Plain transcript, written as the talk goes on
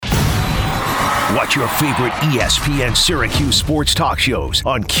Watch your favorite ESPN Syracuse sports talk shows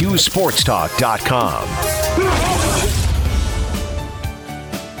on QSportsTalk.com.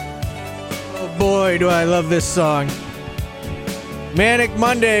 Oh boy, do I love this song. Manic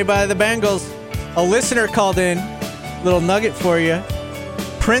Monday by the Bengals. A listener called in. Little nugget for you.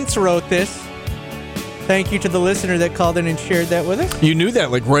 Prince wrote this. Thank you to the listener that called in and shared that with us. You knew that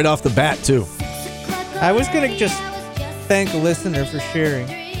like right off the bat, too. I was going to just thank the listener for sharing.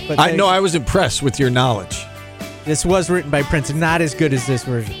 But I know I was impressed with your knowledge. This was written by Prince, not as good as this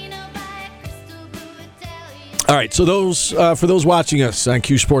version. All right, so those for those watching us on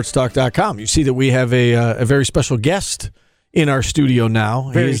QSportsTalk.com, you see that we have a very special guest in our studio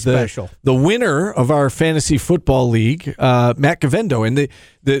now. Very He's special. The winner of our fantasy football league, Matt Gavendo. And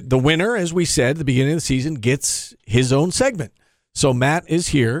the winner, as we said at the beginning of the season, gets his own segment. So Matt is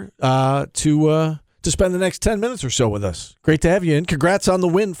here to spend the next 10 minutes or so with us. Great to have you in. Congrats on the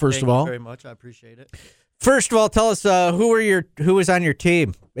win, first of all. Thank you very much. I appreciate it. First of all, tell us who was on your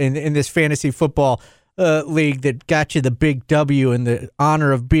team in this fantasy football league that got you the big W and the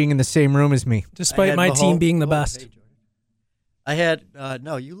honor of being in the same room as me. Despite my team being the best. I had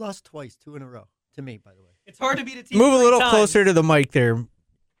no. You lost twice, 2 in a row to me, by the way. It's hard to beat a team. Move a little closer to the mic there,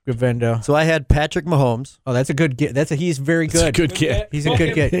 Gavendo. So I had Patrick Mahomes. Oh, that's a good get. He's very good. That's a good kid. He's a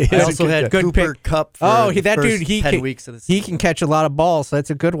good kid. I also had good Cooper pick. Kupp. For that first dude. He 10 can, weeks of the season. he can catch a lot of balls. So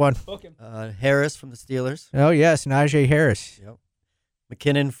that's a good one. Harris from the Steelers. Oh yes, Najee Harris. Yep.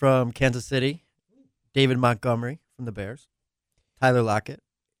 McKinnon from Kansas City. David Montgomery from the Bears. Tyler Lockett.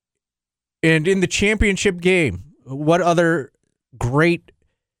 And in the championship game, what other great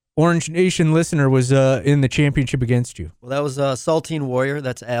Orange Nation listener was in the championship against you? Well, that was Saltine Warrior.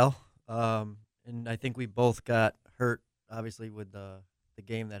 That's Al. And I think we both got hurt, obviously, with the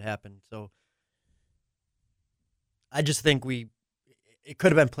game that happened. So I just think it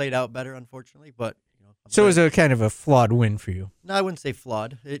could have been played out better, unfortunately. But so it was a kind of a flawed win for you. No, I wouldn't say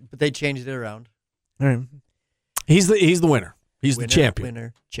flawed, but they changed it around. All right. He's the winner. He's the champion.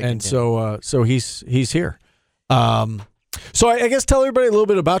 Winner, and so he's here. So I guess tell everybody a little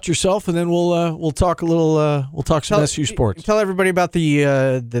bit about yourself, and then we'll talk a little. We'll talk some SU sports. Tell everybody about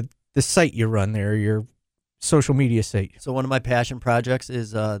the site you run there, your social media site. So one of my passion projects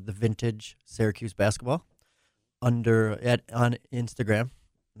is the Vintage Syracuse Basketball on Instagram,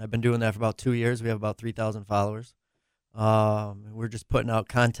 and I've been doing that for about 2 years. We have about 3,000 followers. We're just putting out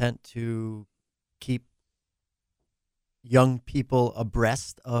content to keep young people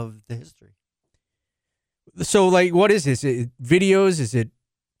abreast of the history. So, like, what is this? Is it videos? Is it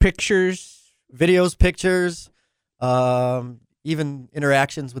pictures? Videos, pictures, even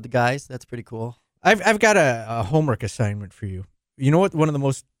interactions with the guys. That's pretty cool. I've got a homework assignment for you. You know what? One of the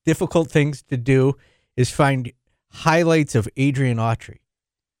most difficult things to do is find highlights of Adrian Autry.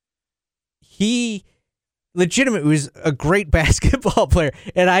 He legitimately was a great basketball player,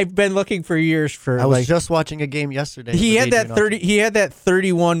 and I've been looking for years for. I was just watching a game yesterday. He had that 30. He had that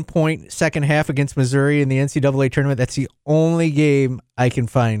 31-point second half against Missouri in the NCAA tournament. That's the only game I can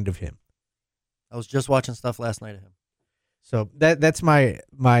find of him. I was just watching stuff last night of him. So that's my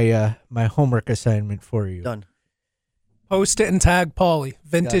homework assignment for you. Done. Post it and tag Paulie.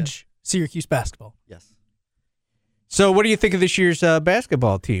 Vintage Syracuse basketball. Yes. So what do you think of this year's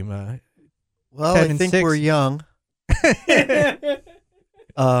basketball team? Well, I think we're young.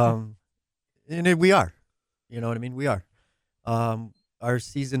 And we are. You know what I mean? We are. Our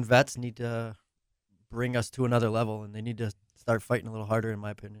seasoned vets need to bring us to another level, and they need to start fighting a little harder, in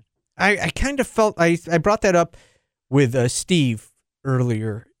my opinion. I kind of felt I brought that up with Steve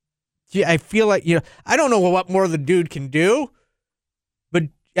earlier. I feel like, I don't know what more the dude can do, but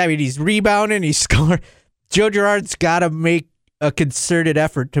I mean, he's rebounding, he's scoring. Joe Girard's got to make a concerted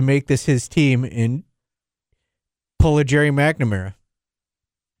effort to make this his team and pull a Jerry McNamara,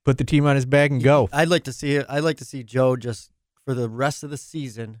 put the team on his back and go. I'd like to see it. I'd like to see Joe just for the rest of the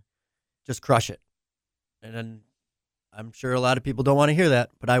season, just crush it. And then I'm sure a lot of people don't want to hear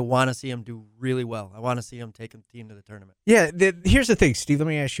that, but I want to see him do really well. I want to see him take the team to the tournament. Yeah. Here's the thing, Steve. Let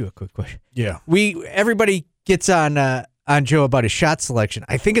me ask you a quick question. Yeah. Everybody gets on Joe about his shot selection.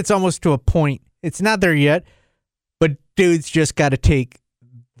 I think it's almost to a point. It's not there yet, but dude's just got to take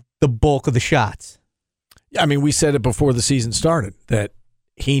the bulk of the shots. I mean, we said it before the season started that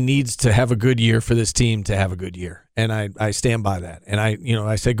he needs to have a good year for this team to have a good year. And I stand by that. And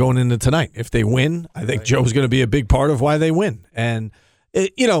I said going into tonight, if they win, I think Joe's going to be a big part of why they win. And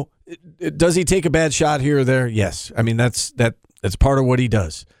does he take a bad shot here or there? Yes. I mean, that's part of what he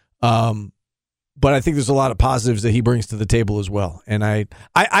does. But I think there's a lot of positives that he brings to the table as well. And I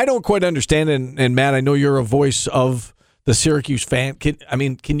don't quite understand. And Matt, I know you're a voice of the Syracuse fan.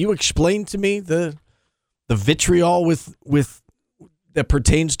 Can you explain to me the vitriol with that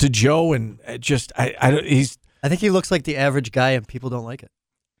pertains to Joe and just I think he looks like the average guy, and people don't like it.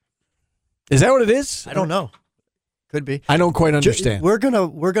 Is that what it is? I don't know. Could be. I don't quite understand. We're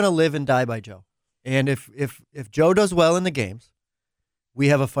gonna live and die by Joe, and if Joe does well in the games, we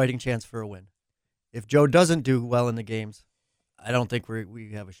have a fighting chance for a win. If Joe doesn't do well in the games, I don't think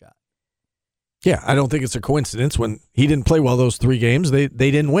we have a shot. Yeah, I don't think it's a coincidence. When he didn't play well those 3 games, they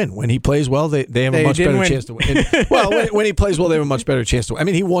didn't win. When he plays well, they have a much better chance to win. Well, when he plays well, they have a much better chance to win. I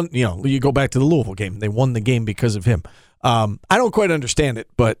mean, he won. You go back to the Louisville game; they won the game because of him. I don't quite understand it,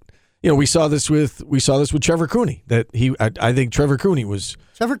 but we saw this with Trevor Cooney. I think Trevor Cooney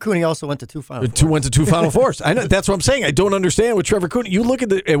also went to 2 Final Fours. Went to 2 Final Fours. I know, that's what I'm saying. I don't understand what Trevor Cooney. You look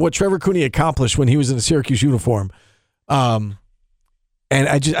at what Trevor Cooney accomplished when he was in a Syracuse uniform, and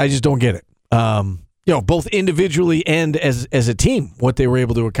I just don't get it. Both individually and as a team, what they were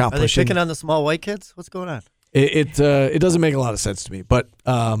able to accomplish. Are they picking on the small white kids? What's going on? It doesn't make a lot of sense to me. But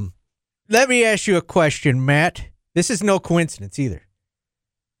let me ask you a question, Matt. This is no coincidence either.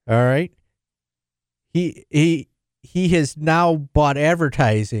 All right. He has now bought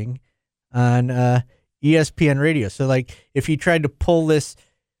advertising on ESPN Radio. So, like, if he tried to pull this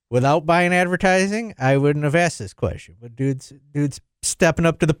without buying advertising, I wouldn't have asked this question. But dude's stepping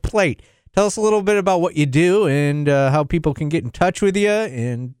up to the plate. Tell us a little bit about what you do and how people can get in touch with you.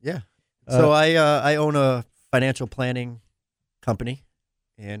 And so I own a financial planning company,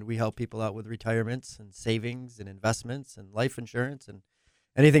 and we help people out with retirements and savings and investments and life insurance and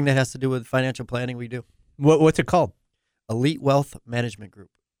anything that has to do with financial planning. We do. What's it called? Elite Wealth Management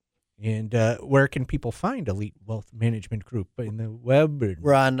Group. And where can people find Elite Wealth Management Group? In the web?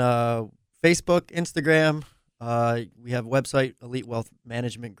 We're on Facebook, Instagram. We have a website,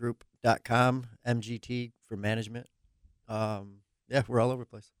 elitewealthmanagementgroup.com, MGT for management. We're all over the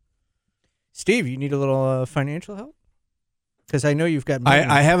place. Steve, you need a little financial help? Because I know you've got money.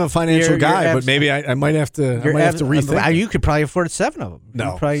 I have a financial guy, but maybe I might have to rethink. You could probably afford 7 of them.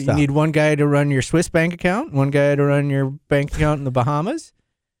 No, you need one guy to run your Swiss bank account, one guy to run your bank account in the Bahamas.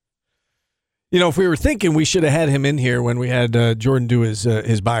 If we were thinking, we should have had him in here when we had Jordan do his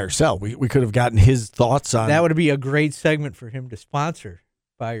buy or sell. We could have gotten his thoughts on that. Would be a great segment for him to sponsor,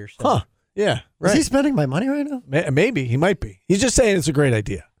 buy or sell. Huh? Yeah, right. Is he spending my money right now? Maybe he might be. He's just saying it's a great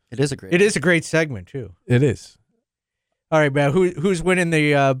idea. It is a great segment too. It is. All right, man. Who's winning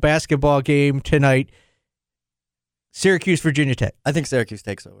the basketball game tonight? Syracuse, Virginia Tech. I think Syracuse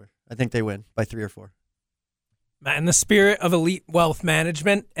takes over. I think they win by 3 or 4. Matt, in the spirit of elite wealth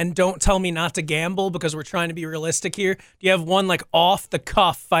management, and don't tell me not to gamble because we're trying to be realistic here, do you have one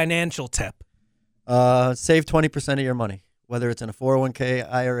off-the-cuff financial tip? Save 20% of your money, whether it's in a 401k,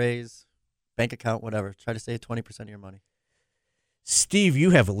 IRAs, bank account, whatever. Try to save 20% of your money. Steve,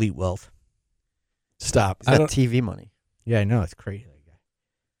 you have elite wealth. Stop. He's got TV money. Yeah, I know. It's crazy.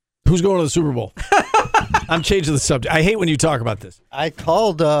 Who's going to the Super Bowl? I'm changing the subject. I hate when you talk about this. I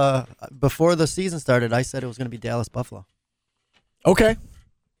called before the season started. I said it was going to be Dallas Buffalo. Okay.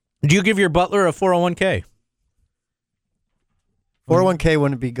 Do you give your butler a 401k? 401k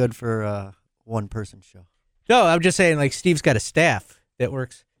wouldn't be good for a one-person show. No, I'm just saying, Steve's got a staff that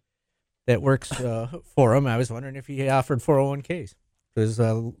works for him. I was wondering if he offered 401ks. His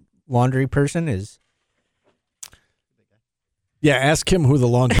laundry person is. Yeah, ask him who the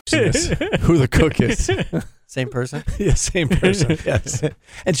laundry person is, who the cook is. Same person? Yeah, same person, yes.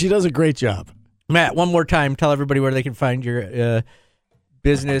 And she does a great job. Matt, one more time, tell everybody where they can find your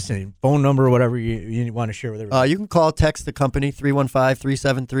business and phone number or whatever you want to share with everybody. You can call, text the company,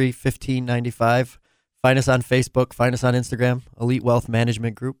 315-373-1595. Find us on Facebook. Find us on Instagram, Elite Wealth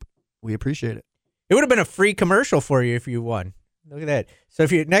Management Group. We appreciate it. It would have been a free commercial for you if you won. Look at that. So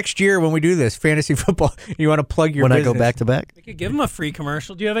if next year when we do this, fantasy football, you want to plug your business. When I go back to back? We could give him a free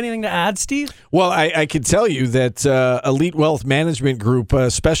commercial. Do you have anything to add, Steve? Well, I can tell you that Elite Wealth Management Group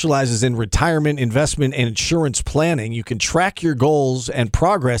specializes in retirement, investment, and insurance planning. You can track your goals and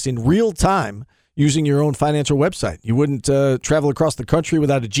progress in real time using your own financial website. You wouldn't travel across the country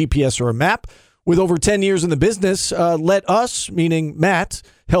without a GPS or a map. With over 10 years in the business, let us, meaning Matt,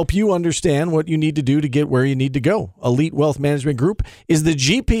 help you understand what you need to do to get where you need to go. Elite Wealth Management Group is the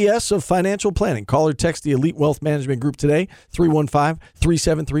GPS of financial planning. Call or text the Elite Wealth Management Group today,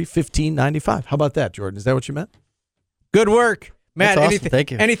 315-373-1595. How about that, Jordan? Is that what you meant? Good work. Matt, That's awesome. Thank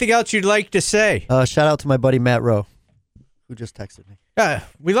you. Anything else you'd like to say? Shout out to my buddy Matt Rowe, who just texted me.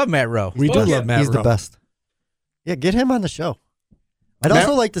 We love Matt Rowe. We do love Matt Rowe. He's the best. Yeah, get him on the show. I'd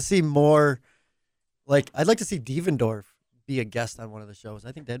also like to see more... I'd like to see Devendorf be a guest on one of the shows.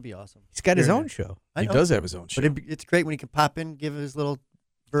 I think that'd be awesome. He's got his Here own and show. I He know. does have his own show. But it's great when he can pop in, give his little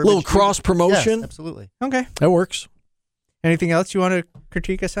verbiage. Little cross promotion. Yes, absolutely. Okay. That works. Anything else you want to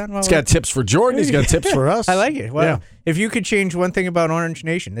critique us on? He's got tips for Jordan. He's got tips for us. I like it. Well, Yeah. if you could change one thing about Orange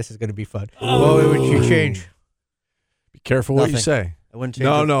Nation, this is going to be fun. What would you change? Be careful what you Nothing. say. I wouldn't change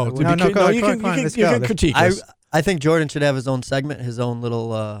No, it. no. I To wouldn't- be No, ca- come on, you come can, on, come on, you let's can, you go. can critique I, us. I think Jordan should have his own segment, his own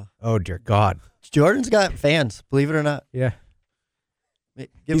little. Oh, dear God. Jordan's got fans, believe it or not. Yeah. Give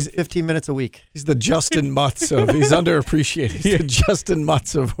him 15 minutes a week. He's the Justin Mutz of. He's underappreciated. He's the Justin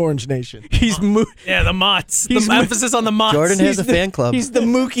Mutz of Orange Nation. He's Yeah, the Motts. He's The emphasis on the Motts. Jordan has a fan club. He's the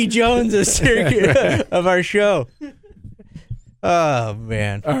Mookie Jones of Syracuse of our show. Oh,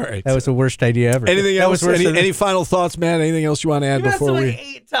 man. All right. That was the worst idea ever. Anything That else? was worse than Any final thoughts, man? Anything else you want to add You've asked before him we? like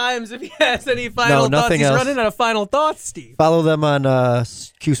 8 times if he has any final thoughts. nothing He's else. running out of final thoughts, Steve. Follow them on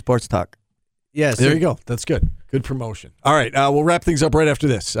Q Sports Talk. Yes. There you go. That's good. Good promotion. All right. We'll wrap things up right after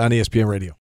this on ESPN Radio.